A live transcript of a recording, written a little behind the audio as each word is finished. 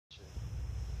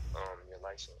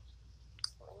myself.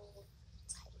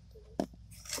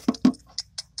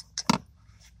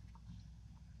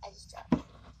 I just dropped it.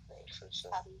 For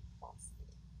sure. Probably won't see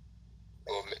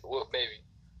it. Well, maybe.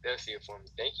 They'll see it for me.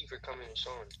 Thank you for coming and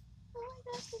showing. Oh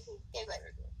my gosh, okay, good.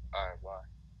 Alright, bye.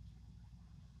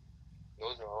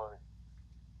 Those are hard.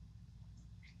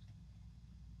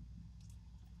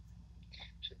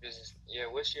 Your business. Yeah,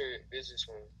 what's your business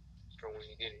from when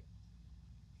you get it?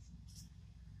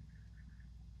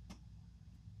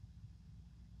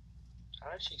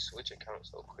 How did she switch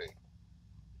accounts so quick?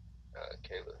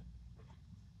 Kayla.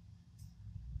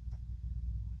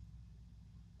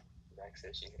 Max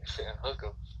said she hook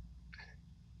 'em.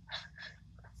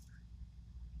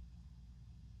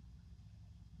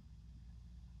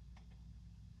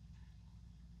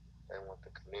 They want the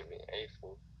commitment. A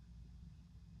fool.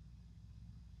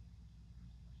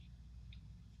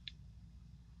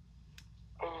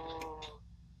 Oh.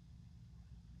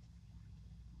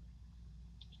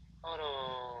 Hold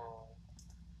on.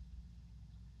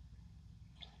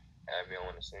 Add me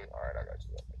on the scene. Alright, I got you.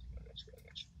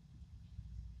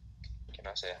 Can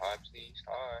I say hi, please?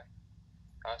 Hi.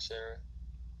 Hi, Sarah.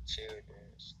 Chill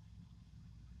dance.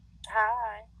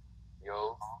 Hi.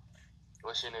 Yo.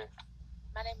 What's your name?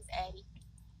 My name is Addie.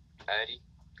 Addie?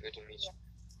 Good to meet you.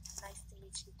 Nice to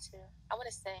meet you too. I want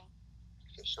to sing.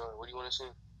 For sure. What do you want to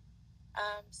sing?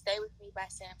 Stay With Me by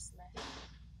Sam Smith.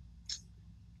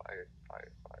 Fire.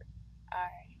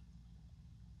 Alright.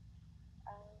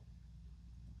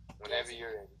 Whenever you're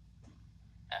ready.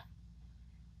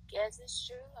 Guess it's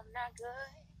true, I'm not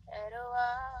good at a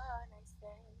one-night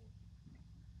stand.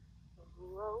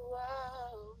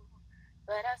 Whoa.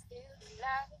 But I still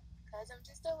love it, 'cause I'm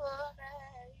just a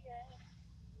woman,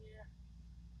 yeah.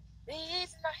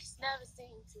 These nights never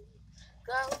seem to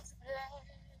go to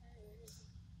plan.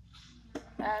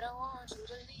 I don't want you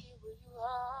to leave, will you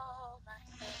hold my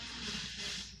hand?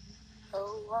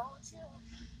 Oh, won't you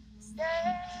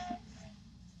stay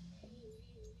with me?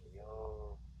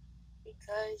 Yo.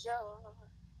 Because you're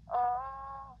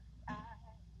all I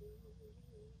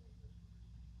need.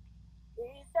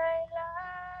 We say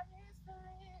love is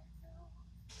little,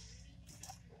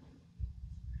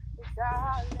 but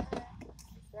darling,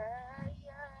 stay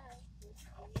with me.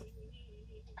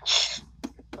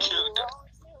 Oh,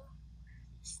 won't you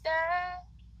stay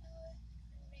with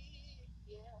me?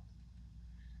 Yeah,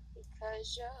 because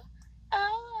you're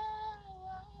all I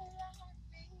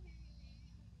need.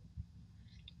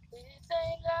 We say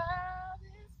love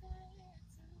is little,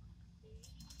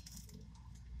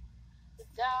 but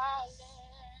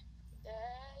darling,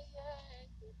 stay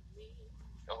with me.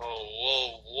 Oh,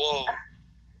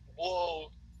 whoa.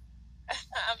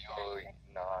 Yo,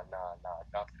 nah.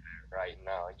 Drop that right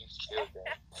now. You killed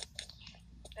that.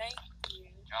 Thank you.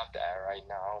 Drop that right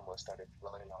now. I almost started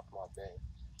floating off my bed.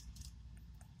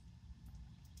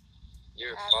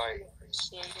 You're fire. I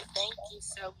appreciate it. Thank you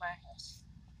so much.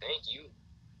 Thank you.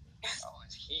 That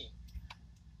was heat.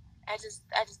 I just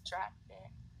dropped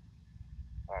it.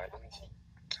 Alright, let me see.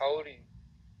 How old are you?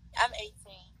 I'm 18.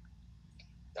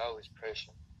 That was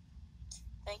pressure.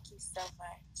 Thank you so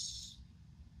much.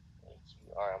 Thank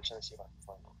you. Alright, I'm trying to see if I can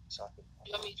find it. So I can...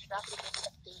 You want me to drop it again?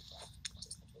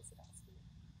 Just in case it don't see it.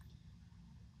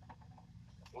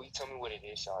 Will you tell me what it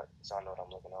is so I know what I'm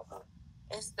looking out for?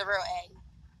 It's the real Addie.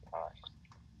 Alright.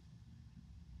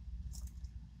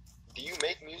 Do you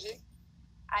make music?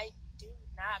 I do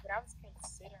not, but I was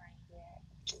considering that.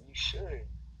 You should.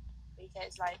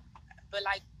 Because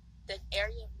the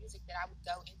area of music that I would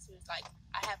go into is like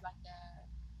I have like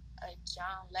a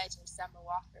John Legend, Summer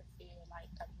Walker feel,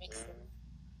 like a mix of.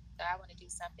 So I want to do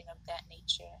something of that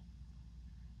nature.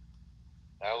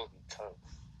 That would be tough.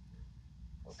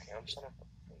 Okay, I'm trying to.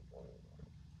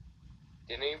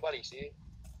 Did anybody see it?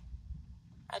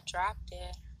 I dropped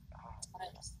it.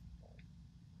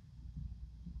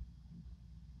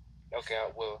 Okay,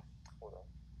 I will. Hold on.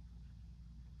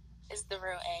 It's the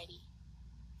real Addie.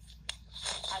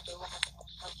 I'll do one more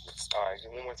time. Alright, do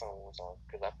one more time.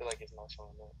 Because I feel like it's not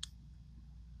showing up.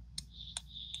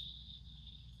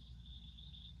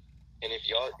 And if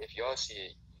y'all see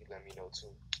it, you let me know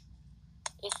too.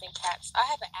 It's in caps. I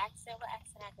have an accent. What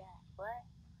accent I got? What?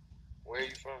 Where are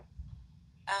you from?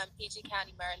 PG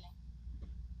County, Maryland.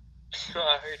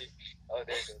 I heard it. Oh,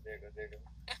 there you go.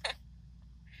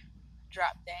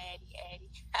 Drop the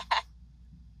Addie.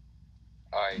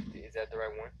 Alright, is that the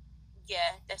right one?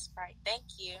 Yeah, that's right.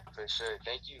 Thank you. For sure.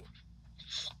 Thank you.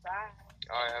 Bye.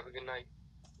 Alright, have a good night.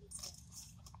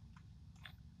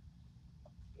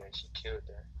 Man, she killed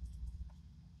that.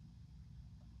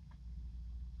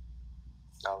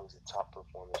 That was a top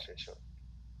performance for sure.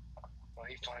 Oh,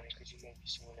 he funny because you made me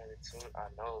see another tune. I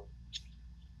know.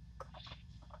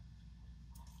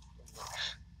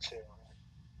 Chill.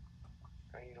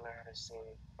 I need to learn how to sing.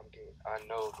 I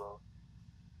know, bro.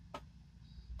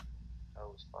 That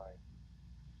was fire.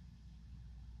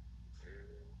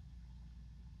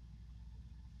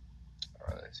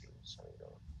 Alright, let's see what's up,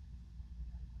 though.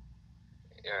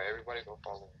 Yeah, everybody go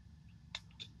follow me.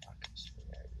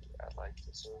 I like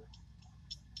to sing.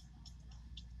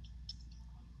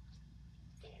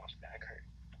 My back hurt.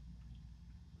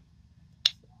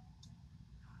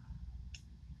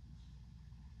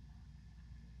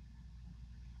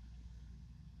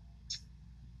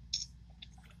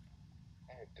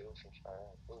 I had to do some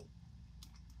fire. Ooh.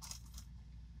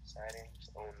 Sightings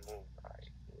on moon.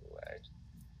 Alright,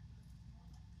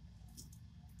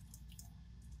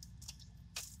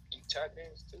 you tap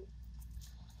dance too?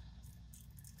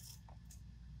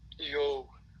 Yo.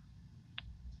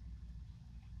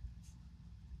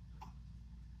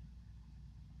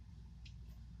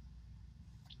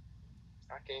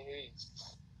 I can't hear you.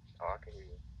 Oh, I can hear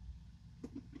you.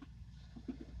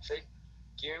 Say,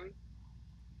 hear me?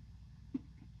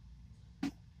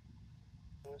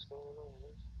 What's going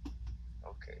on?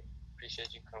 Okay.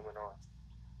 Appreciate you coming on.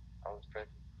 I was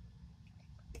present.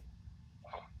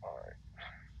 Oh, alright.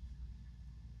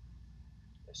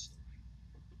 Let's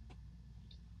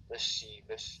see.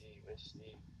 Yes,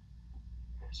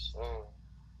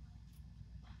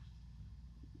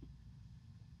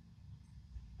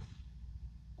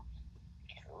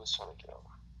 I was trying to get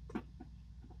over.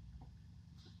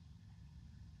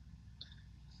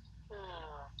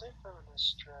 They found this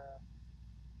strap.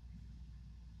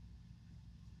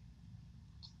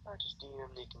 I just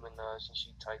DM'd Nicki Minaj and she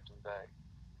typed him back.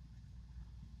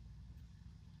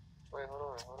 Wait, hold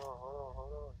on.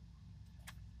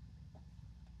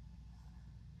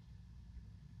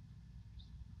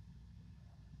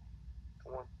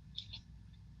 Come on.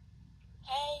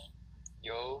 Hey.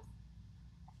 Yo.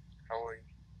 How are you?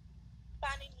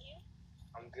 Finding you.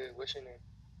 I'm good. What's your name?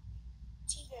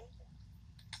 Tegan.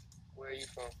 Where are you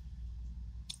from?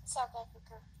 South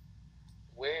Africa.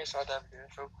 Where in South Africa?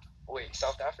 From? Wait,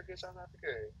 South Africa?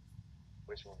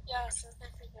 Which one? Yeah, South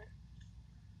Africa.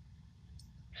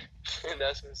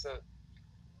 That's what's up.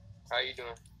 How you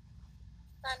doing?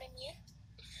 Finding you.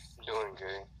 Doing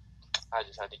good. I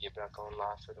just had to get back on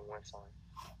live for the one time.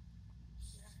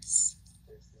 Nice.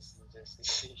 Just to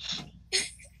see.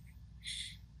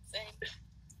 Same.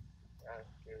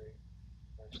 That's good.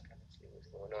 I'm just kind of see what's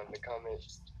going on in the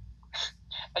comments.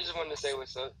 I just wanted to say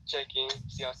what's up, check in,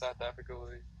 see how South Africa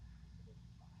was.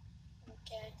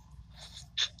 Okay.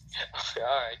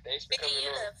 Alright, thanks for coming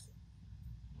on. Live?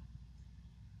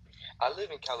 I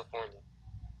live in California.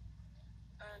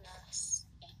 Oh, nice.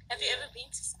 Have you ever been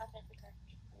to South Africa?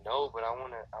 No, but I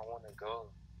wanna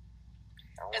go.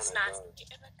 It's nice. Did you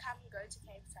ever come and go to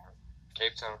Cape Town?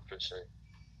 Cape Town for sure.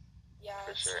 Yeah.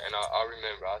 For sure. And I'll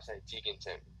remember. I'll say Tegan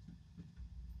Tent.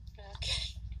 Okay.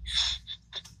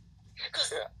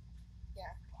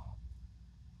 Yeah.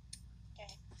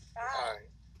 Okay. Bye. Alright.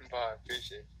 Bye.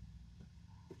 Appreciate it.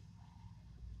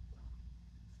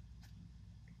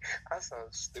 I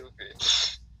sound stupid.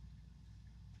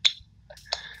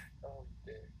 Oh,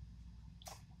 damn.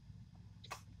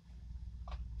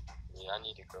 Yeah, I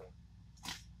need to go.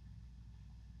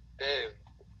 Dev,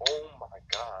 oh my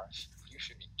gosh. You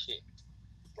should be kicked.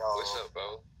 Yo. What's up,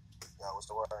 bro? Yo, what's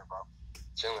the word, bro?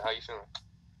 Chilling. How you feeling?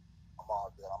 I'm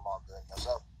all good.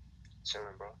 Yourself?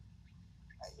 Chilling, bro.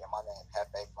 Hey, yeah, my name is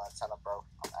Hefe Montana, bro.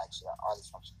 I'm actually an artist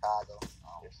from Chicago.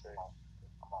 Yes, sir.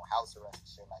 I'm on house arrest and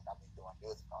shit. Like, I've been doing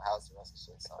music on house arrest and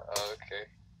shit. So, okay.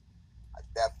 I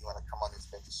definitely want to come on this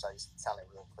bitch and show you some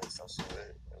talent real quick. So,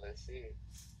 shit. Let's see it.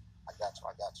 I got you.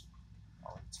 I'm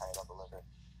going to turn it up a little bit.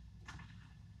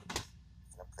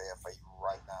 I'm going to play it for you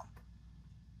right now.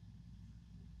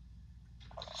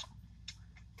 Hold on.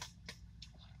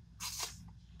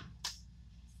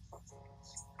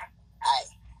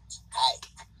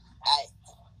 Hey,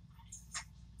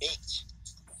 bitch.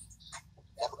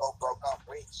 Never go broke, I'm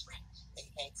rich. Nigga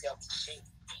can't tell me shit.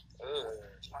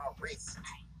 My wrist.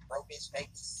 Broke bitch make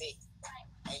me sick.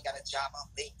 Ain't got a job, I'm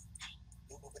lit.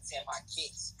 You will pretend my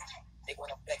kids. They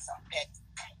wanna flex, I'm pet.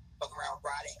 Fuck around,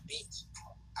 riding, bitch.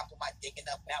 I put my dick in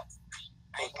the mouth.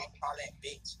 I ain't gonna call that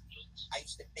bitch. I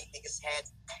used to think niggas had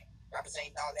rappers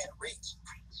ain't all that rich.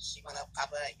 She wanna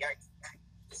pop a yerk.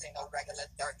 This ain't no regular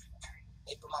dirt.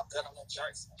 They put my blood on the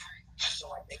jerks.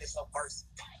 Showing niggas no verse.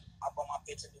 I bought my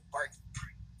bitch a new bird.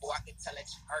 Boy, I can tell that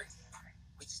you hurt.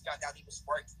 We just found out he was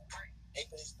working. They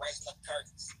put his brains on the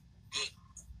curtains. Yeah,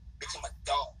 bitch, I'm a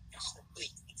dog. She's a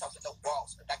fleet. He talking no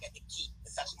walls, but I got the key.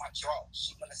 It's touching my draw.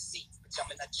 She wanna see. Jump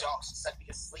in the jaw, she suck me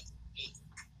to sleep. Yeah.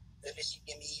 The bitch, she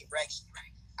give me erection.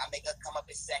 I make her come up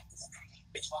in seconds.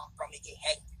 Bitch, where I'm from, it get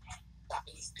hectic.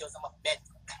 Popping these pills, I'm a vet.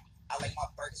 I like my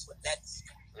burgers with lettuce.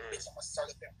 Bitch, I'm a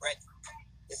certified bread.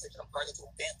 This is converted to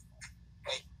a Bentley.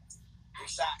 Wait, new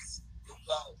socks, new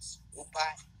clothes, new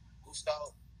pot, new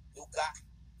stove, new Glock,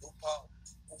 new pole,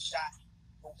 new shot,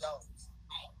 new clothes.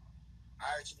 I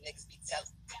heard you niggas be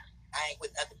telling. I ain't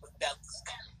with nothing but fellas.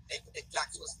 They put the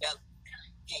Glock to his belly.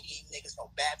 Can't give you niggas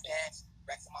no bad pass.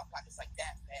 Racks in my pockets like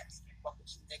that pass. Fuck with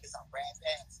you niggas on rad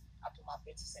pass. I put my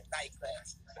bitches in night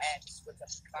class. I had to switch up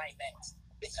the climax.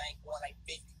 Bitch, I ain't going like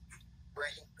 50.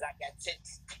 Brand new Glock got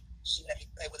tits. She let me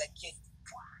play with that kid.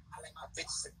 I like my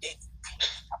bitches addicted.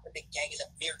 I put the gang in the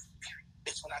mirror.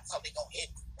 Bitch, when I talk, they gon' hit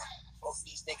me. Most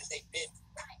of these niggas, they bit me.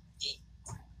 Yeah.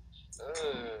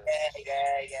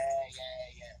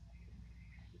 Yeah.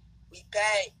 We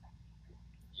pay.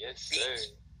 Yes,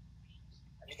 sir.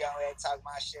 Let me go ahead and talk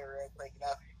my shit real quick, you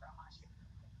know?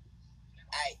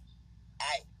 Ay.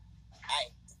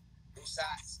 New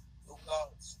socks, new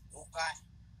clothes, new pot,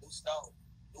 new stove,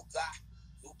 new Glock,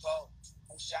 new pole,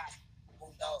 new shot,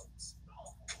 who knows?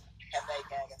 FA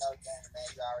gang and no gang, man,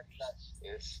 you already know.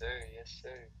 Yes,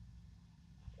 sir.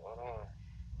 Hold on.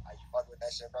 Are you fuck with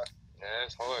that shit, bro? Nah,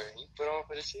 it's hard. You put on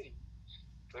for the city.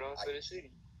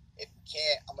 If you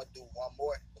can't, I'm gonna do one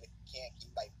more. But if you can't, can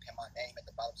you like pin my name at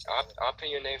the bottom? I'll pin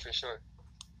your name for sure.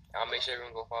 I'll make sure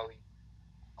everyone go follow you.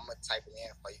 I'm gonna type it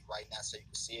in for you right now so you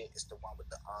can see it. It's the one with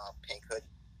the pink hoodie.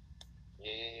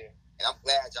 Yeah. And I'm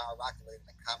glad y'all rocking with it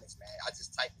in the comments, man. I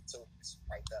just typed it too. It's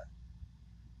right there.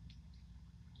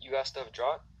 You got stuff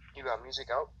dropped? You got music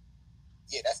out?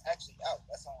 Yeah, that's actually out.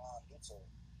 That's on YouTube.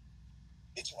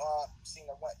 Did you see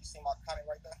the one? You see my comment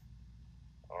right there?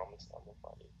 I'm gonna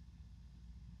find it.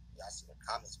 Yeah, I see the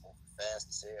comments moving fast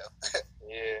as hell.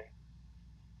 Yeah.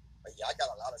 But yeah, I got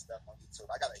a lot of stuff on YouTube.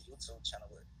 I got a YouTube channel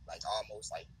with like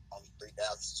almost like only 3,000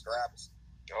 subscribers.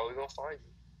 Oh, we gonna find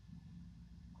you.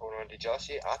 Hold on, did y'all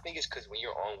see it? I think it's because when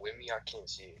you're on with me, I can't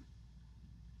see it.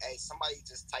 Hey, somebody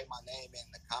just type my name in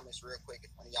the comments real quick.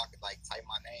 If one of y'all could like type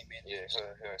my name in. Yeah,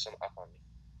 here, I found it.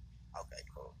 Okay,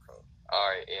 cool.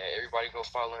 Alright, yeah, everybody go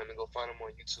follow him and go find him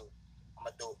on YouTube. I'm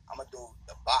gonna do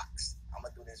the box. I'm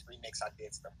gonna do this remix I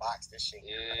did to the box. This shit.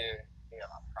 Yeah. Yeah,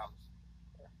 I promise.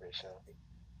 Yeah, for sure.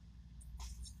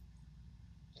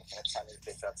 I'm gonna turn this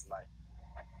bitch up tonight.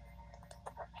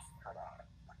 Hold on.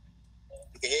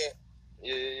 You can hear it?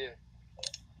 Yeah.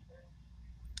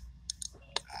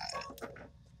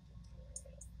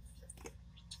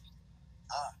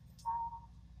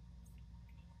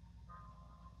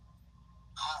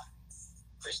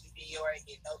 Christian Dior ain't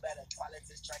get no better.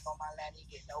 Politics drink on my land, he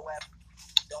get no better.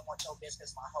 Don't want your bitch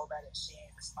cause my hoe better. She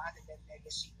ain't responding to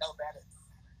niggas, she know better.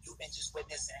 You been just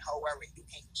witnessing hoe worry. You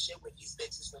can't do shit with these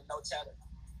bitches with no cheddar.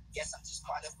 Guess I'm just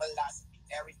part of philosophy.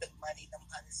 Married the money, them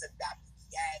hundreds adopted.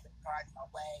 Yeah, the party, my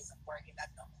ways. I'm working, I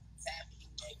don't have time for you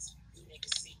niggas. You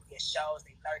niggas see me at shows,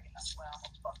 they lurking. I swear I'm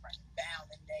a fuck right down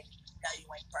the nigga. No, you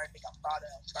ain't perfect. I bought her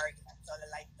a burger. I told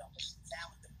her like, don't push it down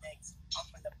with the niggas. I'm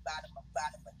from the bottom,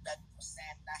 but nothing was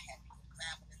saying. I had to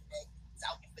climb with the nigga.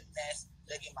 Talking finesse.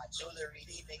 Look at my jewelry.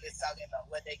 These niggas talking about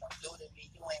what they gon' do to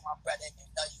me. You ain't my brother, and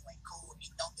no, you ain't cool with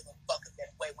me. Don't give a fuck if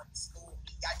that boy went to school with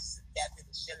me. I just adapted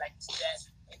to shit like this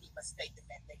jazz. Any mistake that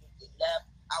nigga get left.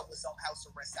 I was on house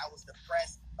arrest. I was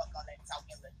depressed. Fuck all that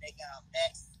talking, little nigga. I'm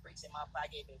next. Reaching my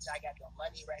pocket, bitch. I got the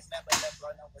money racks. Remember that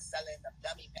bro was selling them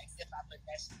dummy packs. If I put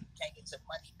that shit, you can't get your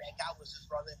money back. I was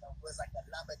just rolling the woods like a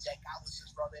lumberjack. I was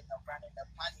just rolling around in the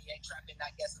Pontiac trapping.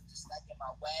 I guess I'm just stuck in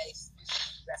my ways.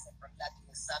 Dressing from nothing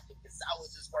to something. Cause I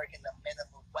was just working the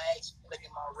minimum wage. Look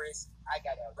at my wrist. I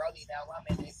got a rollie now. I'm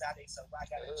in exotic, so I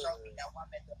got a trophy. Now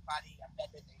I'm at the party. I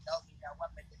bet that they know me. Now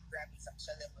I'm at the Grammys. I'm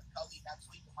chilling with Cody. Now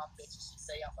tweeting my bitches. She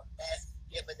say I'm a mess.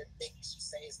 Give her the thingy. She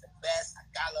say it's the best. I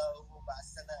got her a Uber. I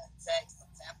send her a text.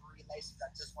 No time for relations. I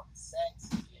just want the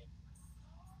sex.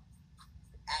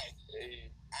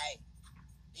 Hey.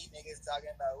 These niggas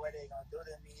talking about what they gonna do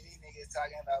to me. These niggas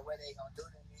talking about what they gonna do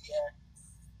to me. Yeah.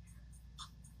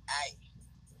 Hey.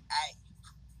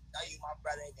 Know you my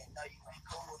brother, then know you ain't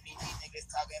cool with me. These niggas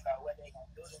talking about what they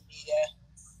gonna do to me, yeah.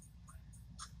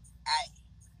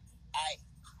 Ay.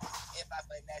 If I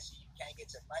finesse you, you can't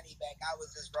get your money back. I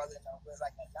was just rolling the wheels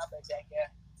like a lumberjack, yeah.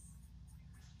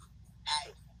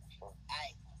 Ay.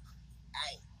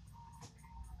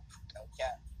 No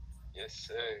cap. Yes,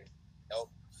 sir. No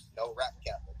rap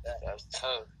cap with that. That's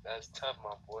tough,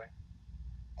 my boy.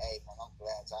 Hey, man, I'm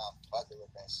glad y'all fucking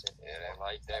with that shit. Yeah, they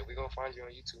like that. We gonna find you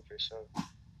on YouTube for sure.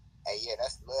 Hey, yeah,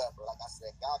 that's love, bro. Like I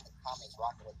said, y'all in the comments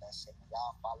rocking with that shit.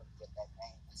 Y'all follow me with that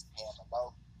name that's pinned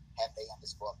below.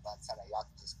 Cafe_Blunt. Y'all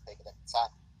can just click it at the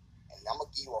top. And I'm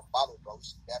gonna give you a follow, bro. We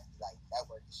should definitely like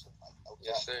network and shit. Like, no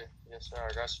yes, sir. Yes, sir.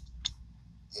 I got you.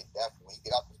 Yeah, definitely. When you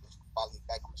get off this bitch, follow me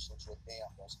back. I'm gonna shoot you a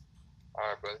DM, bro. All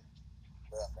right, brother.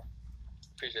 Yeah, bro.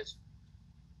 Appreciate you.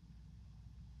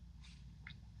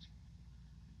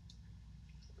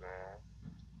 Man,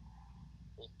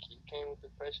 he came with the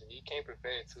pressure. He came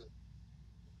prepared too.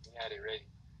 He had it ready.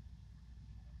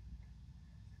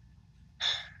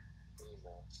 You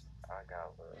know, I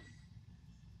got love.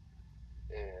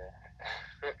 Yeah.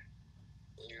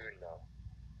 You know.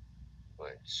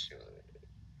 But shoot.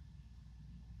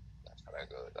 That's how that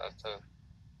goes. That's tough.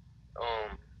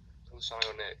 Who's song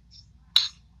on next?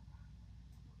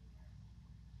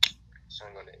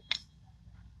 Song on next.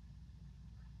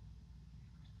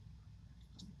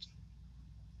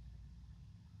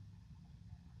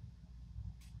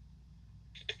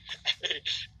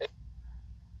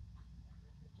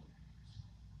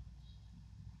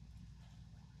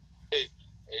 Hey,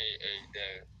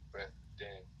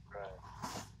 damn, bruh.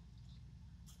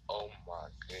 Oh my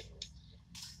goodness.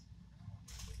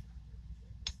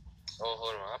 Oh,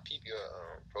 hold on. I'll peep your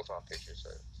profile picture, so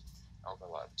I'll go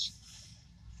watch.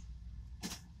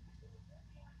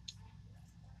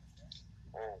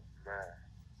 Oh man.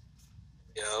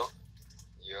 Yo,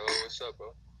 what's up,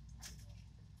 bro?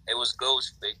 Hey, what's good,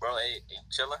 big bro? Hey,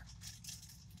 chillin'?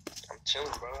 I'm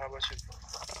chilling, bro. How about you?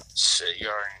 Shit, you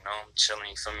already know I'm chilling.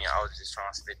 You feel me? I was just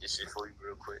trying to spit this shit for you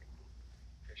real quick.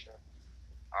 For sure.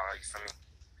 You feel me?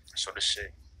 So this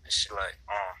shit like,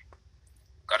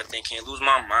 gotta think, can't lose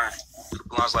my mind. The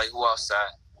blondes like who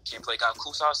outside? Can't play, got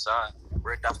coos outside.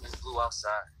 Red dot is blue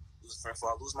outside. Lose a friend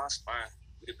before I lose my spine.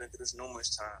 We've been through this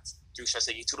numerous times. 3 shots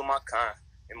I get 2 to my kind.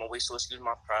 In my way, so excuse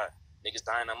my pride. Niggas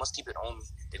dying, I must keep it on me.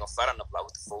 They gon' fight on the block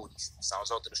with the 40s.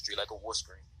 Sounds out to the street like a war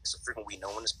screen. It's a frequent we know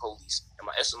when it's police. And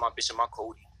my S with my bitch and my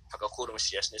Cody. I got caught when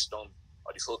she snitched on me.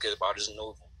 All these hookers about is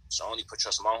Nova. So I only put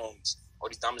trust in my homies. All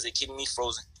these diamonds, they keeping me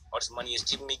frozen. All this money is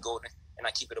keeping me golden. And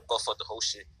I keep it above for the whole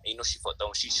shit. And you know she fucked up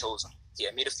when she chose him. He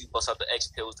had made a few bucks out the X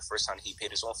pills the first time he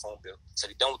paid his own phone bill. Said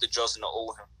he done with the drugs and the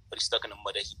old him. But he stuck in the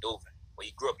mud that he dove in. When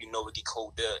he grew up, you know it get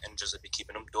cold there. And just be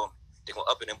keeping them dormant. They gon'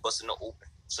 up it and bust in the open.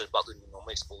 So it's about to be no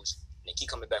more exposure. And they keep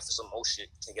coming back for some old shit.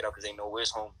 Can't get out because they know where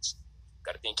it's homeless.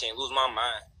 Gotta think, can't lose my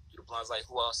mind. You the blondes like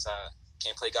who outside?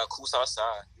 Can't play, got coos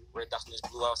outside. Red dot from this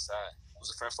blue outside.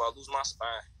 Lose a friend before I lose my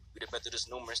spine. We done been through this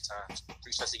numerous times.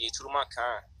 3 shots to get 2 to my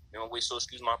kind. Man, my way, so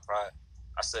excuse my pride.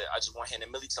 I said, I just want hand a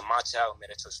milli to my child,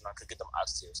 man, at church, and I could get them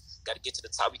oxtails. Gotta get to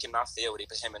the top, we cannot fail. They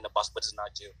put him in the box, but it's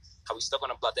not jail. How we stuck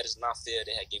on the block, that is not fair.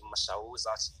 They had gave him a shower, what was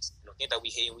our chance? You don't think that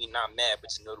we hate and we not mad,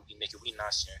 but you know that we make it, we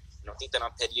not sharing. You don't think that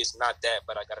I'm petty, it's not that,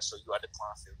 but I gotta show you how the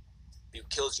clown feel. If you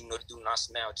kills, you know to do not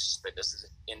smell, disrespect us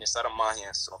in inside of my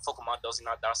hands. So don't fuck with my dogs,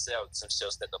 not thyself. Some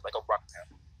shells stepped up like a rock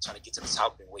pound. Trying to get to the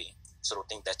top, been waiting. So don't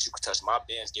think that you could touch my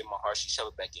bands, give my heart, she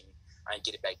shove it back in me. I ain't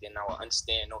get it back then, now I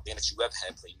understand, no thing that you ever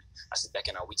had played me. I sit back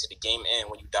and I wait till the game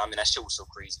end. When you died, man, that shit was so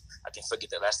crazy. I can't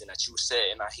forget the last thing that you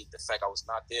said, and I hate the fact I was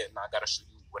not there. Now I gotta show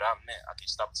you what I meant. I can't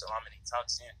stop until I'm in the top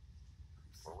 10.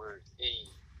 For word. Hey,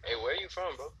 where are you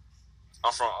from, bro?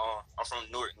 I'm from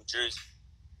Newark, New Jersey.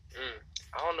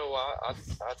 I don't know why I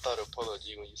thought of Polo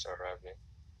G when you started rapping.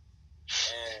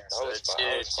 Man, that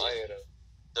was fire though.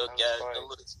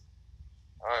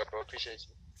 Alright, bro, appreciate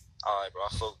you. Alright, bro,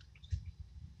 I fuck.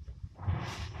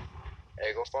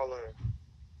 Hey, go follow him.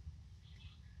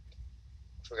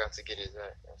 Forgot to get his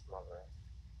at. That's my bad.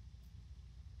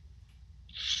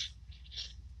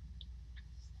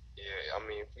 Yeah, I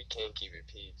mean, if we can't keep it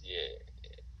PG,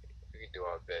 we can do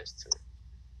our best to,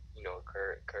 you know,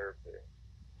 curb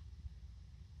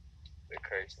the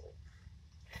cursing.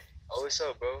 Oh, what's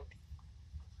up, bro?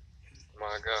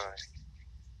 My God.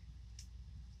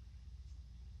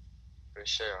 For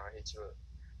sure, I'll hit you up.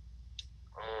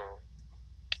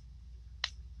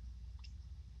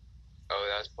 Oh,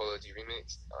 that's Polo G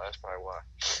remix? Oh, that's probably why.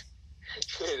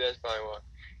 That's probably why.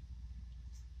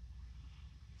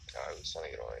 Alright, we're trying to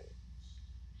get on it.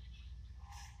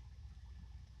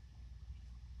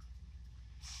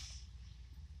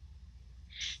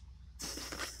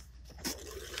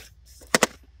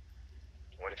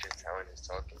 What if your talent is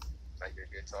talking? Like you're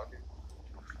good talking?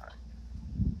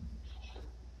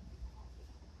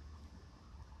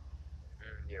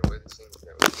 Yeah, we're the same.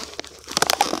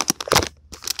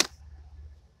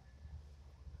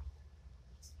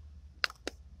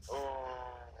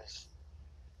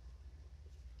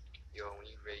 Yo, when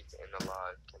you ready to end the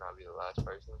live, can I be the last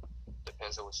person?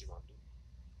 Depends on what you want to do.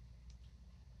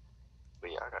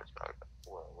 But yeah, I got you.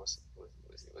 Well, what's it?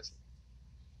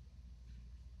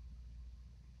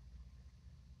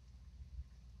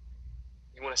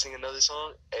 You want to sing another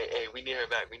song? Hey, we need her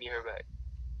back. We need her back.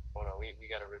 Hold on, we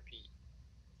gotta repeat.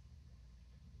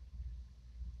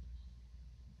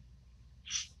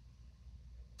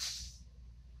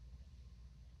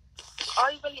 Oh,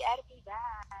 you really added me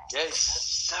back. Yes,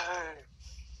 sir.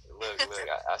 Look,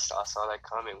 I saw that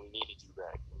comment. We needed you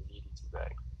back.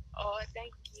 Oh,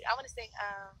 thank you. I want to sing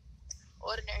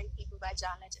Ordinary People by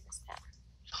John Legend this time.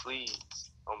 Please.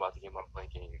 I'm about to get my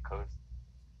blanket in your coat.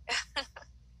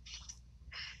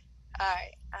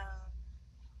 Alright.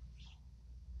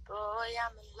 Boy,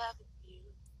 I'm in love with you.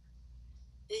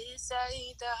 This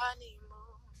ain't the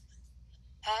honeymoon.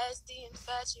 Has the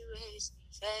infatuation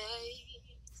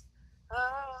fades?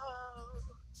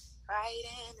 Oh, right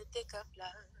in the thick of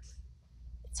love.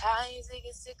 At times we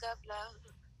get sick of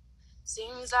love.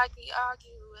 Seems like we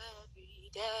argue every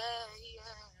day.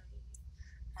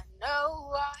 I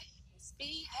know I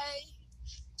misbehaved.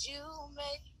 You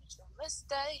made your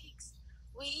mistakes.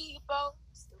 We both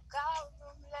still got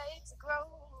room left to grow.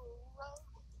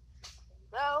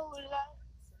 Though love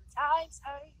sometimes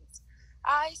hurts,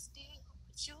 I still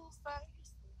put you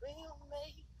first. We'll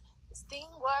make this thing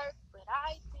work, but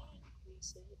I think we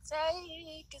should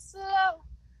take it slow.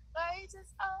 We're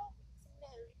just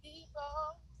ordinary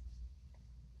people.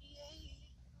 Yeah,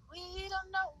 we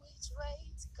don't know which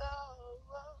way to go.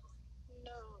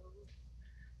 No,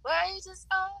 we're just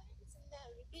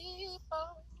ordinary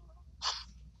people.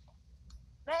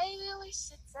 Maybe we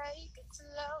should take it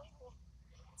slow.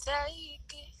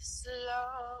 Take it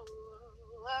slow.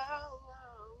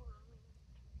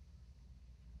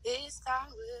 This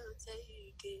time we'll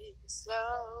take it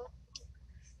slow.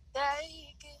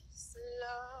 Take it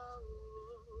slow.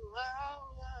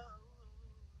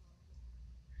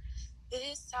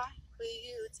 This time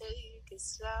we'll take it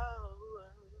slow.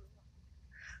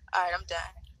 Alright, I'm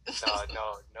done.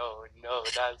 No,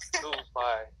 that's too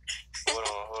far. Hold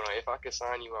on. If I could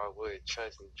sign you, I would.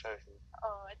 Trust me.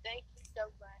 Oh, thank you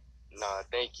so much. Nah,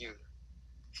 thank you.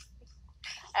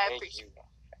 I appreciate it.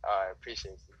 I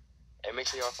appreciate you. And make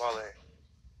sure y'all follow her.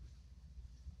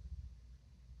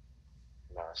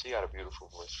 Nah, she got a beautiful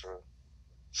voice, bro.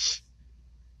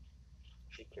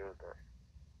 She killed that.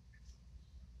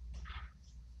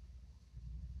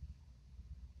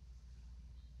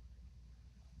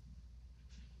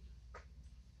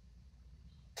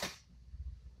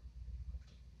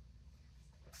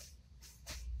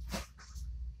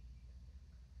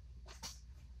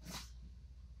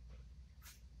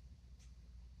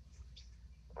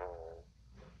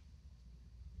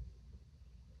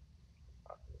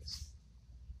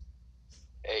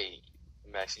 Hey,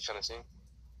 Max, you trying to sing?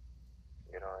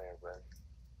 Get on here, bro.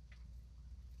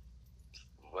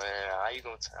 Man, how you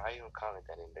gonna comment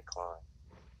that in decline?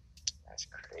 That's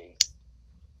crazy.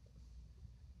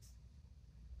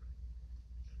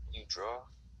 You draw?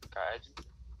 Can I add you?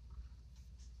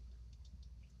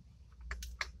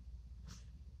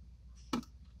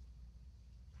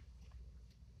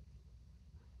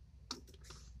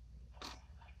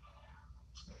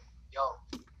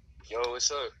 Yo,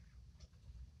 what's up?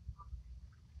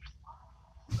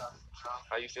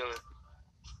 How you feeling?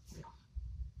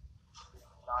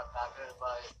 Not that good,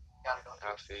 but gotta go.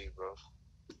 I feel you, bro.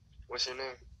 What's your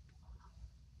name?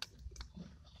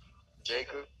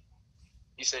 Jacob?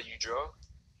 You said you draw?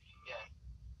 Yeah.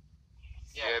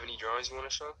 Do you have any drawings you want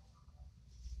to show?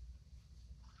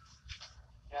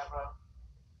 Yeah, bro.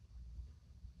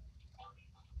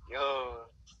 Yo.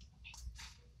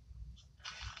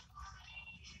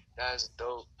 That's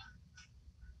dope.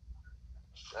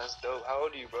 How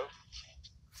old are you, bro?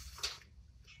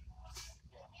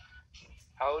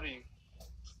 How old are you?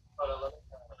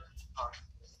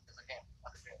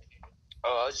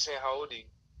 Oh, I was just saying, how old are you?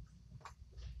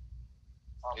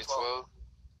 You're 12?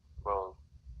 Bro,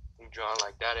 you drawing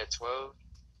like that at 12?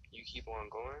 You keep on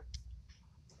going?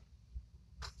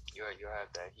 You'll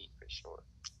have that heat for sure.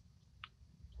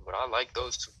 But I like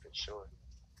those two for sure.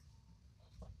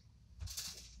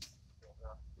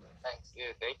 Thanks.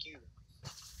 Yeah, thank you.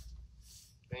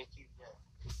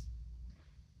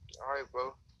 All right,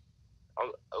 bro.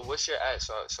 What's your at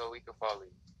so we can follow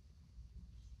you?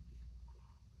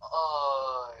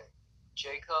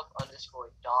 Jacob_Garza_.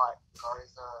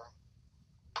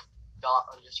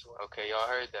 Okay, y'all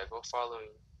heard that. Go follow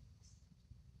me.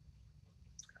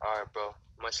 All right, bro.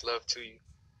 Much love to you.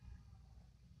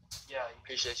 Yeah.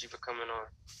 Appreciate you for coming on.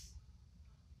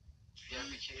 Yeah,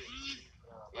 appreciate you.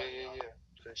 Yeah,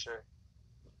 for sure.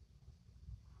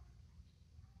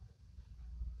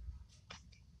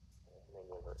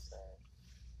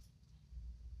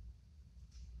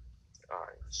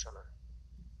 Alright, just trying to.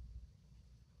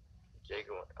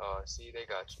 Jacob, see, they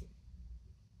got you.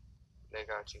 They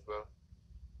got you, bro.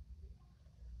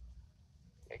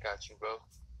 They got you, bro.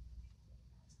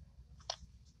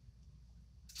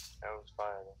 That was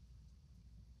fire, though.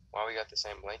 Why we got the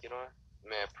same blanket on?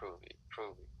 Man, prove it.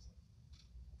 Prove it.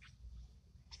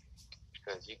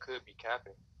 Because you could be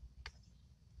capping.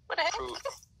 What the heck?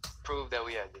 Prove that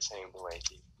we had the same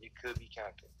blanket. You could be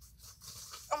capping.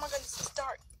 Oh my goodness, it's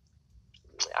dark.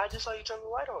 I just saw you turn the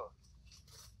light on.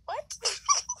 What?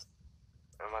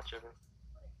 Am I tripping?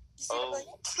 You see the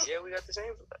blanket? Yeah, we got the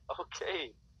same.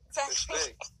 Okay.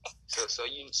 Exactly. So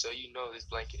you know this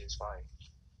blanket is fine.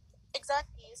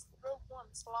 Exactly. It's real warm.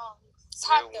 It's long. It's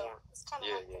hot Real though. warm. It's kind of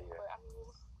Yeah, hot. yeah, yeah. But I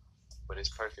mean, But it's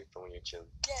perfect for when you're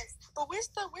chilling. yes. But where's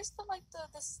the like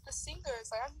the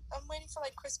singers? Like I'm waiting for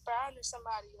like Chris Brown or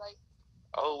somebody. Like.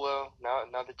 Oh well, now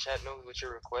the chat knows what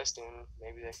you're requesting.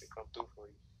 Maybe they could come through for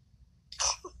you.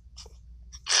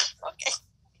 Okay.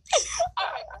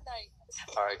 All right. Good night.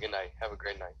 All right. Good night. Have a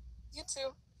great night. You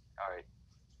too. All right.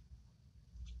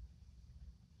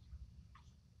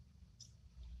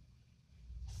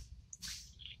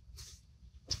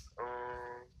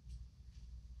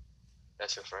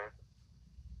 That's your friend.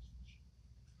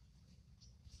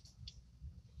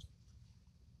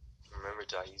 Remember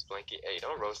Jahi's blanket? Hey,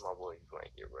 don't roast my boy's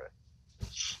blanket, bro.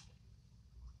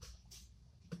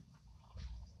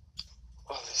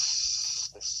 Oh, let's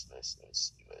see.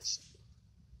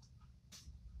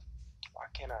 Why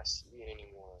can't I see it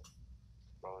anymore?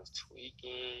 Bro, it's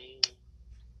tweaking.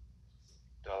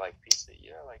 Do I like pizza?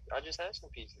 Yeah, I just had some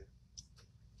pizza.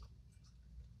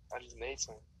 I just made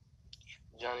some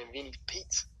John and Vinny's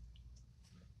pizza.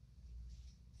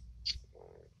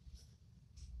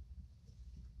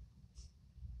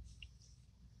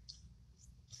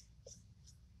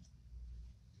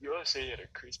 You all say you had a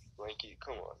crispy blanket.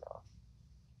 Come on now.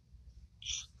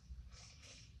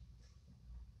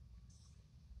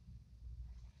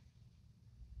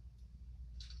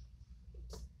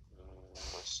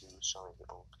 Let's see what's showing it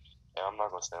on. Yeah, I'm not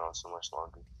gonna stay on so much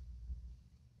longer.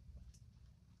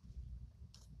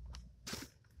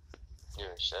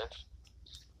 You're a chef?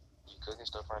 You cooking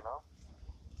stuff right now?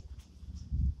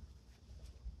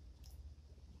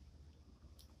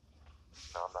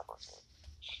 No, I'm not gonna say it.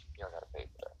 Y'all gotta pay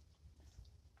for that.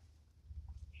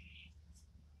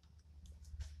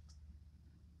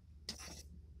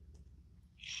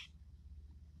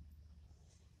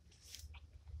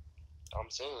 I'm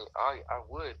saying I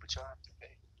would, but y'all have to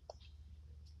pay.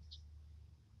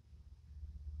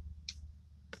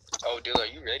 Oh, Dill, are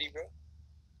you ready, bro?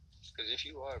 Because if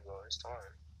you are, bro, it's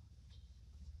time.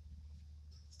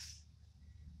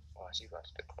 Oh, she about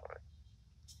to decline.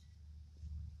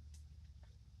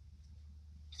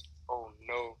 Oh,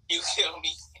 no. You feel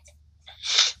me?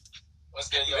 What's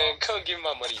good, y'all? Man, come give me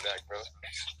my money back, bro.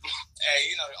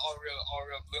 Hey, you know, all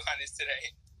real blue hunters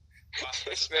today.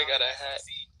 This man got a hat.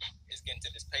 It's getting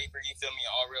to this paper, you feel me?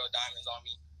 All real diamonds on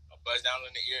me. A buzz down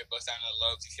in the ear, buzz down in the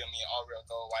lobes, you feel me? All real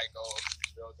gold, white gold,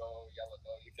 real gold, yellow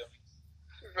gold, you feel me?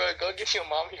 Bro, go get your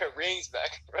mom her rings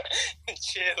back, bro.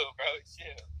 Chill, bro,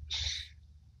 chill.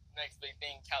 Next big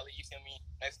thing, Cali, you feel me?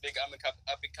 Next big up and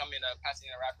coming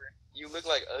Pasadena rapper. You look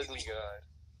like ugly God.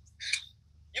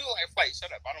 You look like Fight,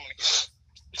 shut up, I don't want to hear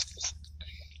it.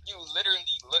 You literally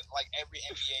look like every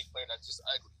NBA player that's just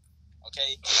ugly,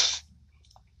 okay?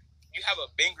 You have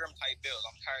a Bingham type build.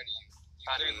 I'm tired of you. You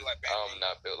literally look like Brandon. I'm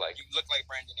not built like. You look like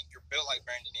Brandon. You're built like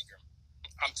Brandon Ingram.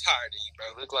 I'm tired of you, bro.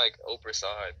 You look like Oprah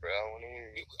Side, bro. I want to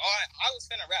hear you. I was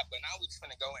finna rap, but now we just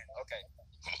finna go in. Okay.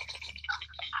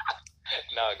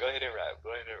 Nah, go ahead and rap.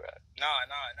 Nah.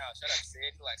 Shut up,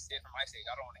 Sid. You like Sid from Ice Age.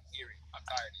 I don't want to hear it. I'm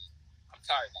tired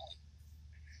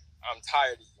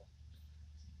of you.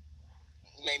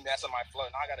 You made me mess up my flow.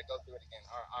 Now I gotta go through it again.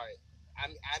 All right.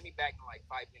 Add me back in like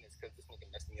 5 minutes because this nigga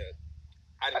messed me up.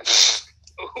 I didn't know.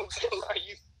 Are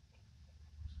you?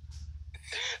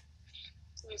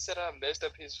 He said I messed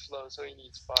up his flow, so he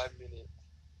needs 5 minutes.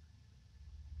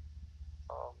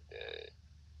 I'm dead.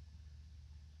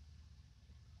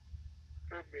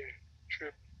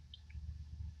 Trip.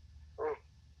 Oh.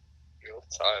 Yo, I'm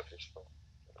tired of his flow.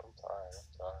 I'm tired.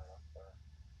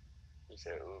 He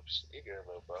said, oops. You good,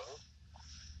 little bro.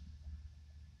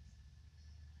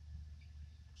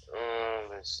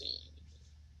 Let's see.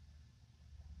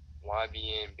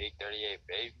 YBN Big 38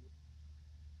 baby.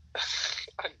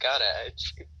 I gotta add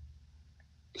you.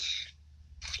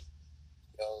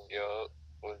 Yo,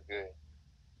 what's good?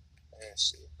 Man,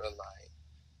 shit, bro, like,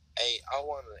 hey, I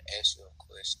want to ask you a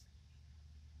question.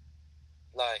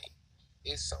 Like,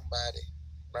 if somebody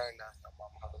burned down your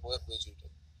mama house, what would you do?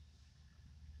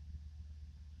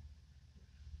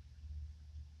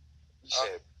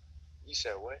 You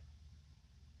said what?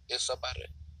 If somebody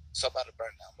somebody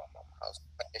burned down my mama's house.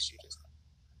 I ask you this.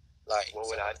 Like, what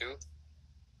would I do?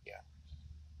 Yeah.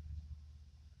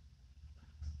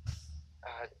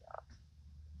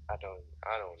 I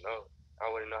don't know.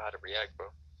 I wouldn't know how to react,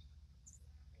 bro.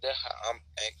 That's how I'm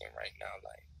acting right now.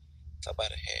 Like,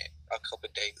 somebody had a couple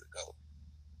days ago,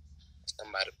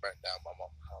 somebody burned down my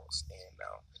mama's house, and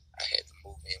now I had to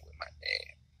move in with my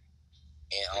dad.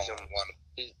 And I don't want to.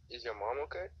 Is your mom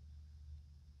okay?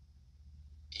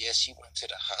 Yeah, she went to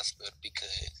the hospital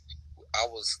because I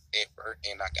was at work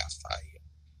and I got fired.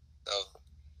 So,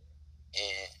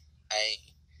 and I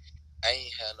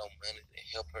ain't had no money to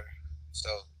help her.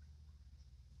 So,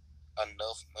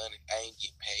 enough money, I ain't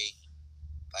get paid.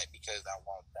 Like, because I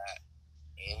want that.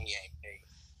 And he ain't paid.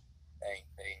 I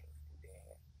ain't paid.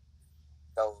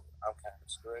 So, I'm kind of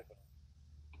struggling.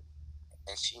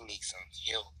 And she needs some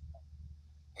help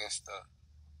and stuff.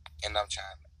 And I'm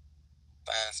trying to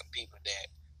find some people that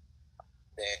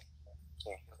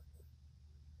can help me.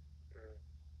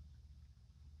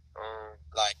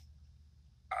 Like,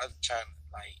 I was trying to,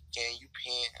 like, can you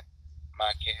pin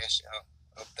my cash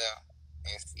up there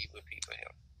and see what people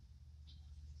help?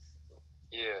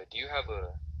 Yeah. Do you have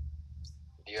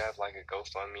like a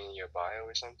GoFundMe in your bio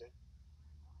or something?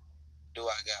 Do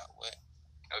I got what?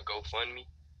 A GoFundMe?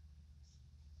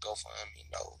 GoFundMe?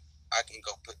 No. I can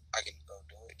go do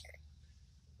it.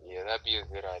 Yeah, that'd be a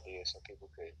good idea. So people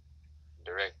could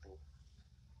directly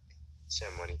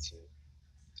send money to you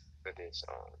for this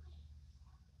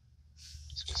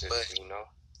specifically,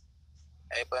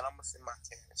 Hey, but I'm gonna send my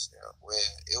cash out. Well,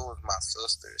 it was my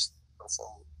sister's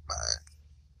before mine,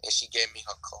 and she gave me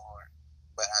her card,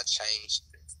 but I changed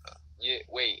it and stuff. Yeah,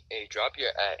 wait, hey, drop your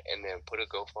ad and then put a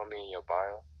GoFundMe in your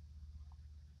bio.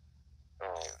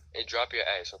 And drop your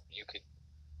ad so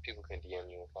people can DM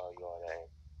you and follow you all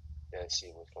that and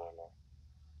see what's going on.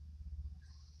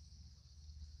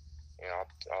 And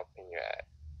I'll pin your ad.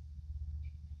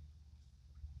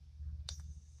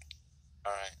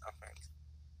 All right, I think.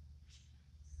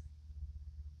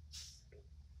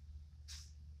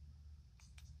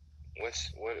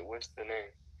 What's the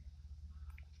name?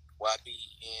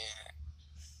 YBN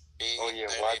Big. Oh yeah,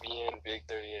 YBN Big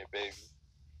 38 baby.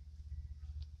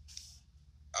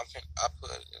 I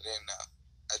put it in now.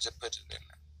 I just put it in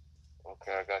now.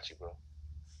 Okay, I got you, bro. All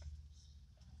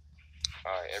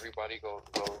right, everybody go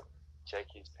check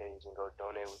his page and go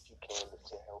donate what you can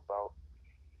to help out.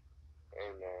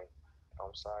 Hey man,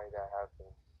 I'm sorry that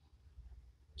happened.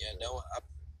 Yeah, that one I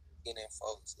get in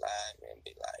folks live and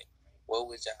be like, what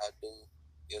would y'all do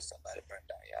if somebody burned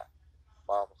down y'all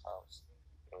mama's house?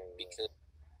 Because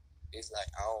it's like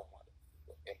I don't want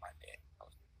to in my dad's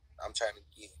house. I'm trying to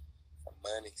get some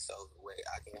money so the way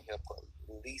I can help her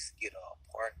at least get an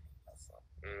apartment or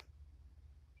something.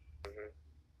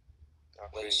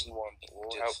 But she won't be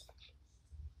just.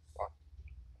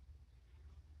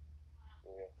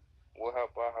 Yeah, we'll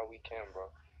help out how we can,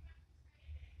 bro.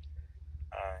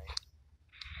 Alright.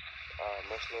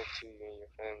 Much love to you and your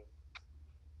family.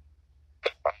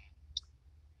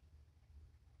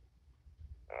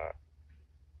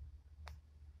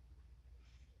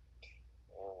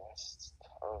 That's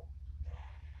tough.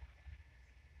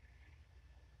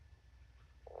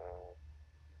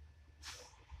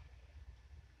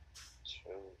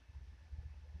 True.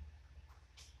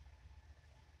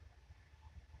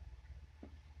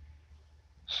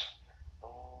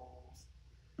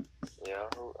 Yeah, I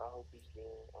hope he's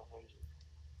getting 100.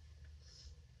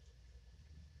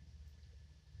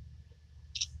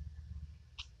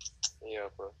 Yeah,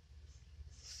 bro.